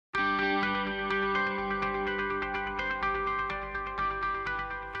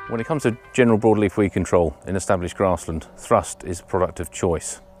When it comes to general broadleaf weed control in established grassland, Thrust is a product of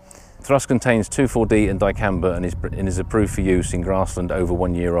choice. Thrust contains 2,4-D and dicamba and is approved for use in grassland over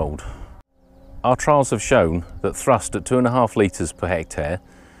 1 year old. Our trials have shown that Thrust at 2.5 litres per hectare,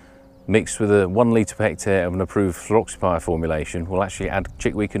 mixed with a 1 litre per hectare of an approved fluroxypyr formulation, will actually add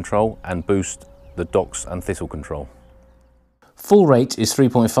chickweed control and boost the docks and thistle control. Full rate is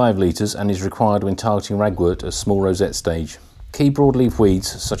 3.5 litres and is required when targeting ragwort at small rosette stage. Key broadleaf weeds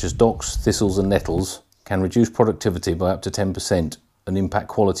such as docks, thistles and nettles can reduce productivity by up to 10% and impact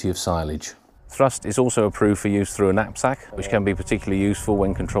quality of silage. Thrust is also approved for use through a knapsack, which can be particularly useful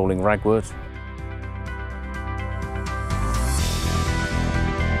when controlling ragwort.